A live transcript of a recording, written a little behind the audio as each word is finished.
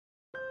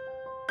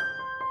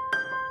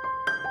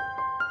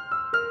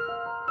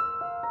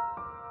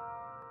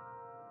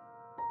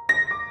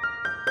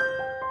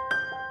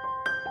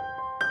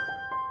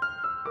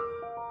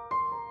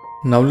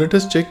Now let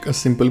us check a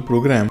simple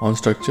program on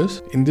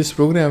structures. In this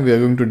program, we are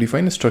going to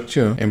define a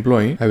structure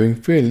employee having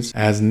fields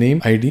as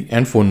name, ID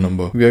and phone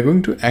number. We are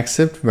going to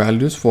accept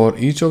values for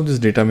each of this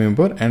data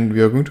member and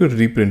we are going to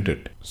reprint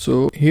it.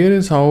 So here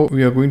is how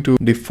we are going to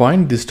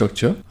define this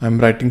structure. I'm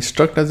writing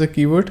struct as a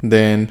keyword,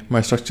 then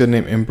my structure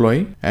name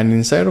employee, and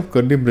inside of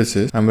curly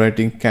braces I'm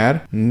writing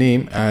char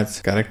name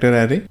as character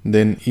array,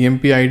 then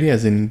empid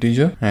as an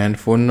integer and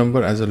phone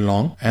number as a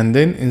long, and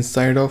then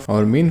inside of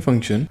our main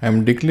function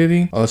I'm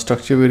declaring a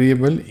structure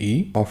variable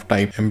e of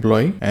type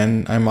employee,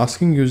 and I'm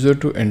asking user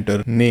to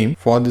enter name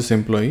for this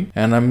employee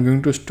and I'm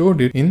going to store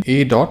it in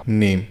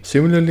a.name.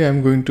 Similarly,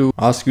 I'm going to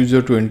ask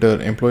user to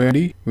enter employee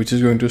ID, which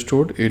is going to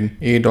store in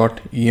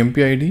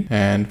a.empid,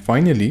 and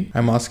finally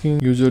I'm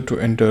asking user to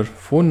enter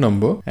phone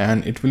number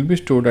and it will be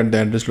stored at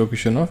the address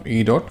location of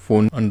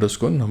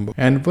e.phone_number.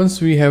 And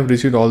once we have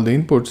received all the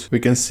inputs, we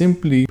can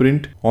simply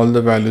print all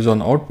the values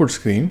on output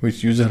screen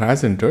which user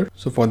has entered.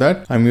 So for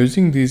that I'm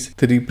using these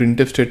three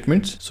printf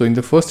statements. So in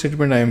the first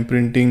statement I am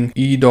printing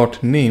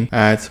e.name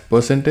as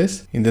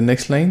 %s. In the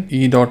next line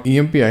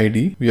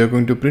e.empid, we are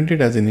going to print it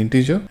as an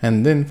integer,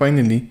 and then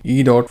finally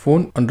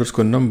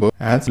e.phone_number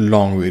as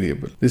long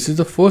variable. This is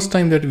the first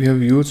time that we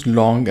have used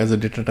long as a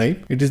data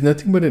type. It is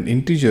nothing but an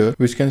integer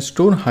which can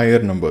store higher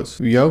numbers.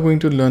 We are going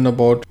to learn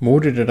about more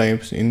data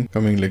types in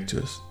coming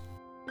lectures.